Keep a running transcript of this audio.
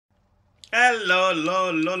Hello,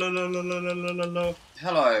 lo, lo, lo, lo, lo, lo, lo, lo, lo, lo.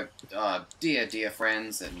 Hello, dear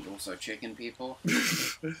friends, and also chicken people.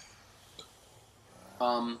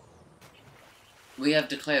 We have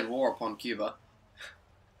declared war upon Cuba.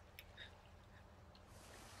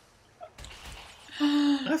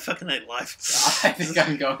 I fucking hate life. I think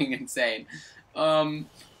I'm going insane.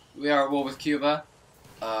 We are at war with Cuba.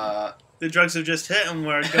 The drugs have just hit and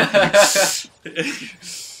we're going.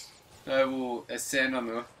 I will ascend on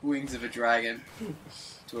the wings of a dragon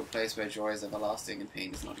to a place where joy is everlasting and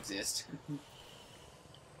pain does not exist.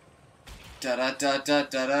 Da da da da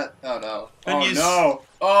da da. Oh no. Oh no.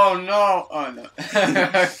 Oh no. Oh no.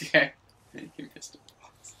 Okay. Thank you, Mr.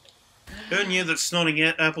 Fox. Who knew that snorting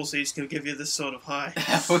apple seeds can give you this sort of high?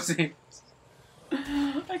 Apple seed.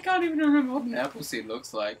 I can't even remember what an apple seed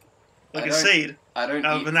looks like. Like a seed I don't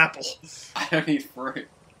out eat, of an apple. I don't eat fruit.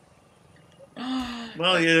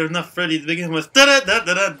 Well, you're enough fruity to begin with. Da da da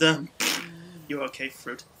da da da. You okay,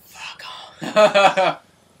 fruit? Fuck off.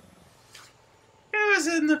 It was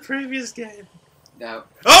in the previous game. No.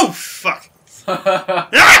 Oh fuck! Ah!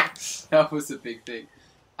 That was a big thing.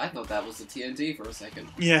 I thought that was a TNT for a second.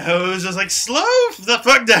 Yeah, it was just like slow the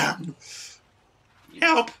fuck down.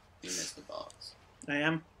 Help! You missed the box. I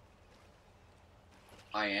am.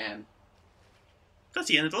 I am. That's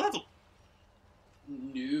the end of the level.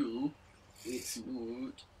 No, it's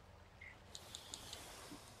not.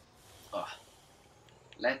 Oh.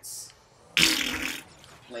 Let's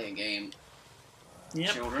play a game. Yep.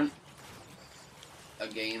 Children. A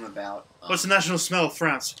game about... What's the national smell of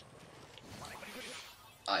France?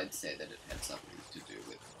 I'd say that it had something to do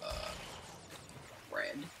with,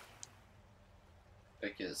 bread.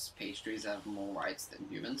 Because pastries have more rights than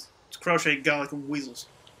humans. It's crochet, garlic, and weasels.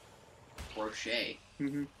 Crochet.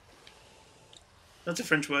 Mm-hmm. That's a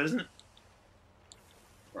French word, isn't it?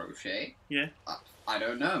 Crochet? Yeah. I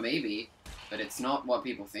don't know, maybe. But it's not what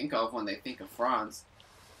people think of when they think of France.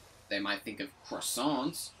 They might think of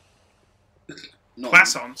croissants. Not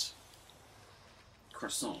Croissants.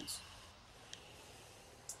 Croissants.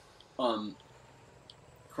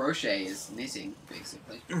 Crochet is knitting,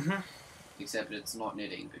 basically. Mm-hmm. Except it's not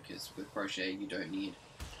knitting, because with crochet you don't need,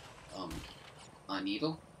 a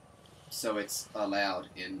needle. So it's allowed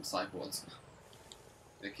in Cykoids.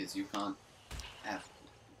 Because you can't have...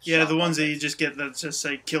 Yeah, the ones that objects. you just get that just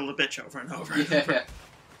say kill the bitch over and over. Yeah.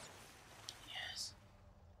 Yes.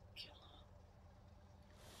 Kill her.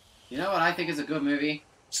 You know what I think is a good movie?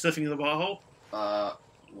 Sniffing the butthole.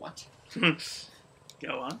 What?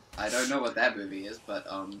 Go on. I don't know what that movie is, but,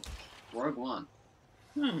 Rogue One.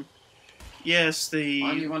 Yes, the...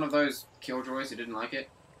 Aren't you one of those killjoys who didn't like it?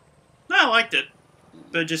 No, I liked it.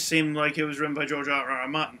 But it just seemed like it was written by George R.R.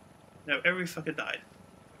 Martin. No, every fucker died.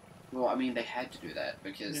 Well, I mean, they had to do that,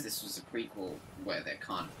 because Yeah. this was a prequel where there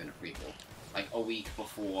can't have been a prequel. Like, a week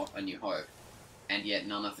before A New Hope. And yet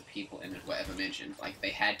none of the people in it were ever mentioned. Like,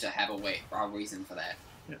 they had to have a reason for that.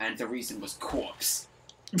 Yeah. And the reason was corpse.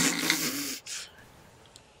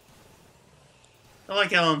 I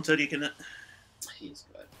like Alan Tudyk in it. He's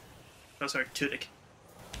good. Oh, sorry, Tudyk.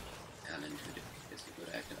 Alan Tudyk is a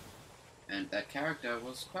good actor. And that character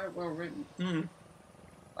was quite well written. Mm.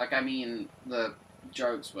 Like, I mean, the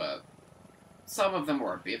jokes were... Some of them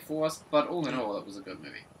were a bit forced, but all in all, it was a good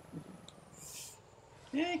movie.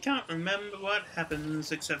 Yeah, I can't remember what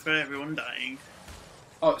happens except for everyone dying.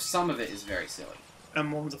 Oh, some of it is very silly.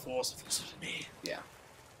 And one with the force of me. Yeah.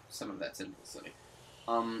 Some of that's silly.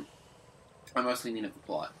 I mostly mean of the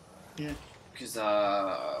plot. Yeah. Because,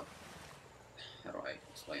 how do I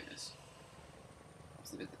explain this?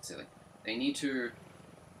 What's the bit that's silly? They need to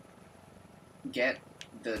get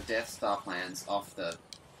the Death Star plans off the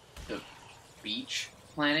beach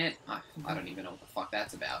planet. I don't even know what the fuck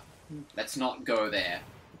that's about. Let's not go there.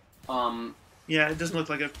 Yeah, it doesn't look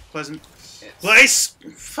like a pleasant place.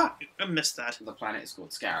 Fuck, I missed that. The planet is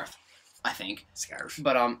called Scarif, I think. Scarf.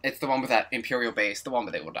 But, it's the one with that Imperial base, the one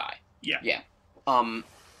where they will die. Yeah. Yeah. And,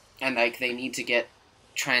 like, they need to get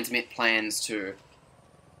transmit plans to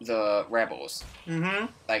the rebels. Mm-hmm.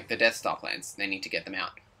 Like, the Death Star plans. They need to get them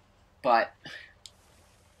out. But,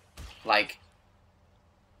 like,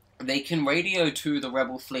 they can radio to the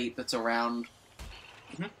rebel fleet that's around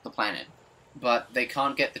the planet. But they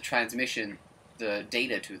can't get the transmission, the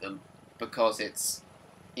data to them, because it's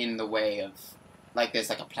in the way of... Like, there's,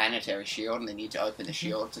 like, a planetary shield, and they need to open the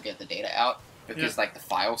shield to get the data out, because, like, the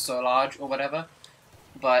file's so large, or whatever.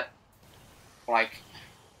 But, like...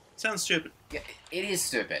 Sounds stupid. Yeah, it is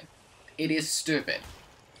stupid. It is stupid.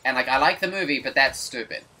 And, like, I like the movie, but that's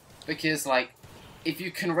stupid. Because, like, if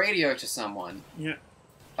you can radio to someone... Yeah.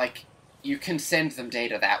 Like, you can send them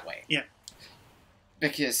data that way. Yeah.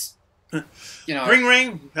 Because You know, Ring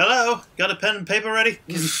ring. Hello. Got a pen and paper ready?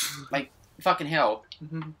 like fucking hell,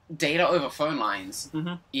 data over phone lines,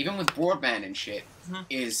 Mm-hmm. even with broadband and shit, Mhm.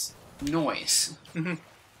 is noise. Mhm.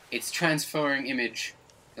 It's transferring image,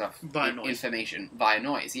 Via noise. information via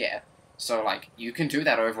noise. Yeah. So like you can do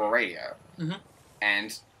that over a radio, Mhm.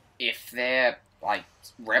 and if they're like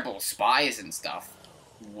rebel spies and stuff,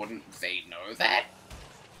 wouldn't they know that?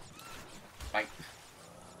 Like,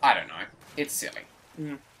 I don't know. It's silly.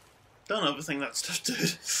 Don't overthink that stuff,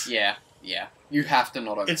 dude. Yeah, yeah. You have to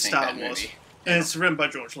not overthink It's Star that Wars. movie. And it's written by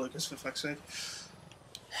George Lucas, for fuck's sake.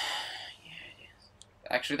 Yeah, it is.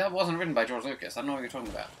 Actually, that wasn't written by George Lucas. I don't know what you're talking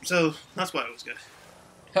about. So, that's why it was good.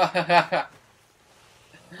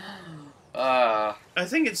 I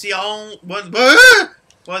think it's the only one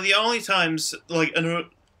of the only times like an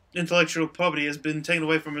intellectual property has been taken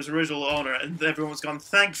away from its original owner, and everyone's gone,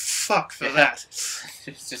 "Thank fuck for that."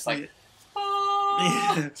 It's just like,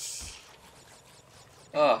 Yeah.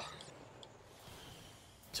 oh,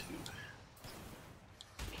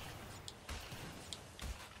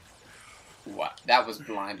 what? That was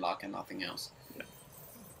blind luck and nothing else. Yeah.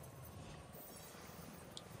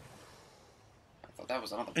 I thought that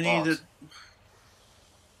was another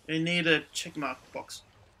I need a check mark box.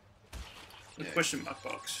 A question mark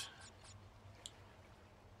box.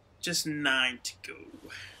 Just 9 to go.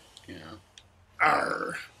 Yeah.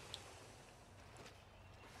 Arr.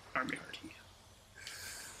 Army Hardy.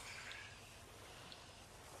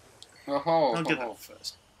 Oh, I'll get that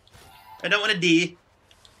first. I don't want a D.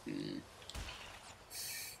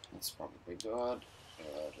 That's probably good.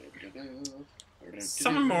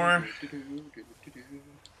 Some more.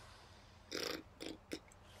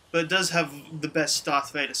 But it does have the best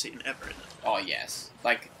Darth Vader scene ever in it. Oh, yes.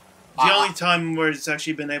 Like, The only time where it's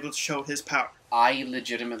actually been able to show his power. I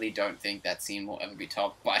legitimately don't think that scene will ever be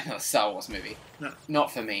topped by another Star Wars movie. No.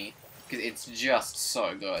 Not for me. Because it's just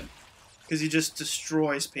so good. Because he just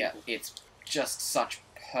destroys people. Yeah, it's just such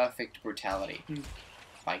perfect brutality.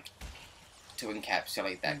 Like, to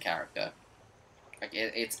encapsulate that character. Like,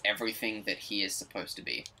 it's everything that he is supposed to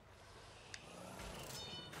be.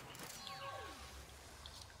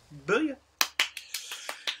 Booyah.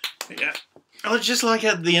 Yeah. I was just like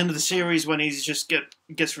at the end of the series when he's just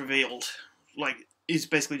gets revealed. Like, he's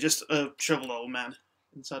basically just a shriveled old man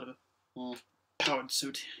inside of a powered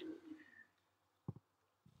suit.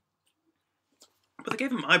 But they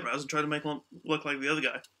gave him eyebrows and tried to make him look like the other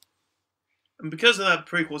guy. And because of that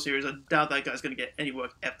prequel series, I doubt that guy's going to get any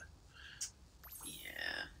work ever.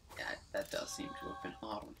 Yeah, that does seem to have been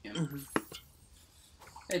hard on him.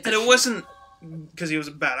 And it wasn't because he was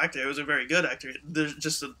a bad actor, he was a very good actor. There's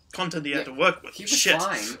just the content he had to work with. He was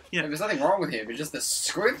fine. Yeah. There was nothing wrong with him, it's just the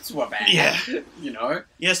scripts were bad. Yeah. You know?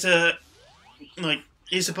 He has to, like,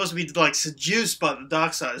 he's supposed to be, like, seduced by the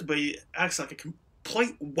dark side, but he acts like a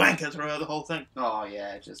complete wanker throughout the whole thing. Oh,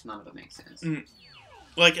 yeah, just none of it makes sense.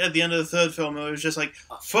 Like, at the end of the third film, it was just like,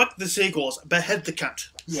 fuck the sequels, behead the cunt.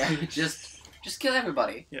 Yeah, just kill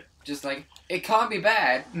everybody. Yeah. Just like, it can't be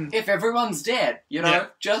bad if everyone's dead, you know? Yeah.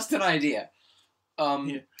 Just an idea.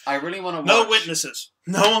 I really want to watch... No witnesses.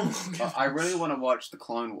 No one... I really want to watch the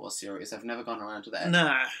Clone Wars series. I've never gone around to that.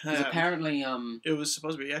 Nah. Because apparently, it was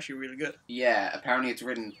supposed to be actually really good. Yeah, apparently it's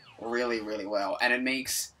written really, really well. And it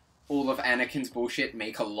makes all of Anakin's bullshit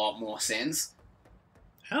make a lot more sense.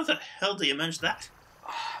 How the hell do you manage that?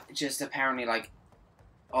 Just apparently, like,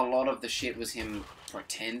 a lot of the shit was him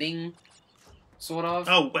pretending, sort of.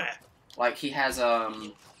 Oh, where? Like, he has,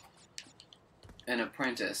 an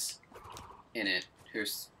apprentice in it,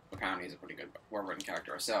 who's apparently is a pretty good, well-written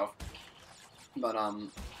character herself. But,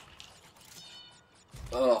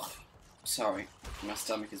 ugh. Sorry. My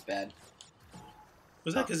stomach is bad.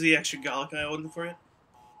 Was that because of the extra garlic I ordered for you?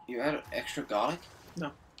 You had extra garlic?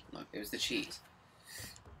 No. No, it was the cheese.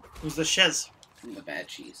 It was the chez. The bad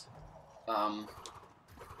cheese. Not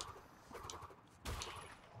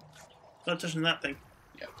touching that thing.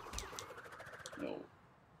 Yep. No.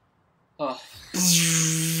 Oh.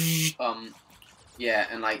 Yeah,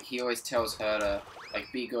 and, like, he always tells her to,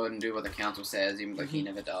 like, be good and do what the council says, even though he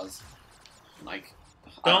never does. Like,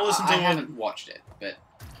 Don't listen to I what... haven't watched it, but...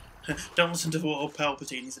 Don't listen to what old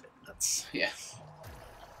Palpatine's in it. That's... Yeah.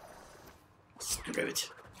 Screw it.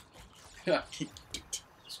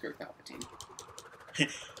 Screw Palpatine.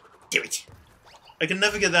 Do it. I can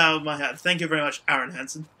never get that out of my head. Thank you very much, Aaron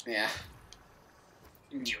Hansen. Yeah.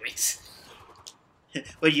 Do it.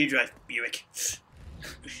 Well, you drive Buick.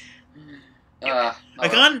 I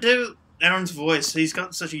can't do Aaron's voice. He's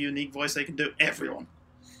got such a unique voice that he can do everyone.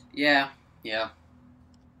 Yeah, yeah.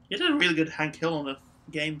 You did a really good Hank Hill on the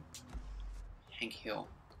game. Hank Hill.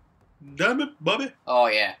 Damn it, Bobby. Oh,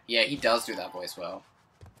 yeah. Yeah, he does do that voice well.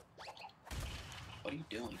 What are you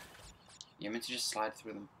doing? You're meant to just slide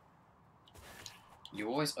through them. You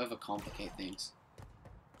always overcomplicate things.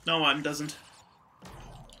 No, one doesn't.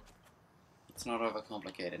 It's not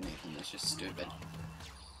overcomplicated, Nathan. It's just stupid.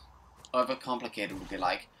 Overcomplicated would be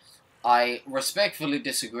like, I respectfully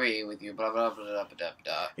disagree with you, blah, blah, blah, blah, blah,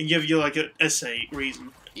 blah. And give you, like, an essay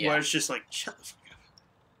reason. Yeah. Where it's just like, shut the fuck up.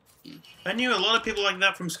 I knew a lot of people like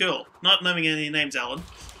that from school. Not naming any names, Alan,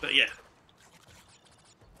 but yeah.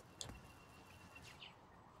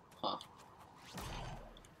 Huh.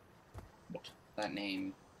 What? That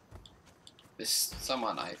name... This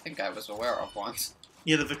someone I think I was aware of once.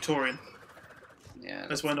 Yeah, the Victorian. Yeah.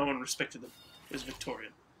 That's why no one respected him. It was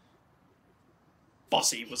Victorian.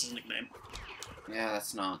 Bossy was his nickname. Yeah,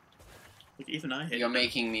 that's not... Like, even I hated You're him.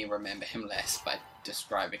 making me remember him less by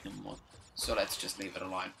describing him more. So let's just leave it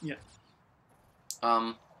alone. Yeah.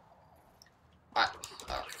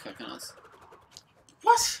 Coconuts.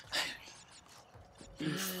 What?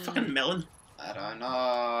 You fucking melon. I don't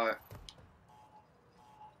know.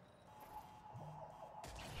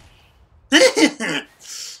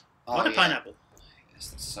 What a pineapple.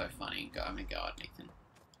 This is so funny. Oh my god, Nathan.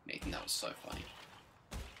 Nathan, that was so funny.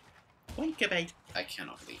 Winkabait. I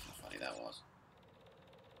cannot believe how funny that was.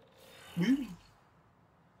 Woo.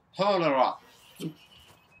 Hold it up.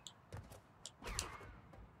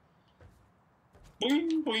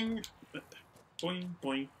 Boing, boing. Boing,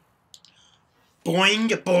 boing. Boing,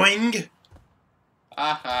 boing.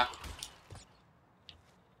 Aha.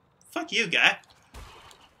 Fuck you, guy.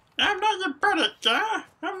 I'm not your brother, guy.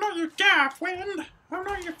 I'm not your guy, friend. I'm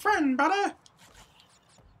not your friend, buddy.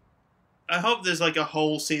 I hope there's like a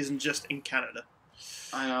whole season just in Canada.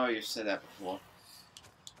 I know you've said that before.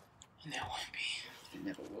 And there won't be. There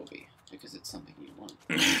never will be. Because it's something you want.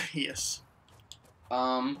 Yes.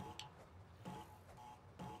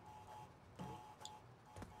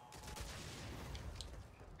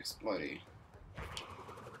 Explodey.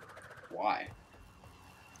 Why?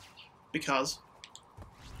 Because.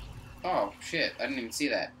 Oh, shit. I didn't even see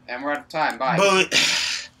that. And we're out of time. Bye. But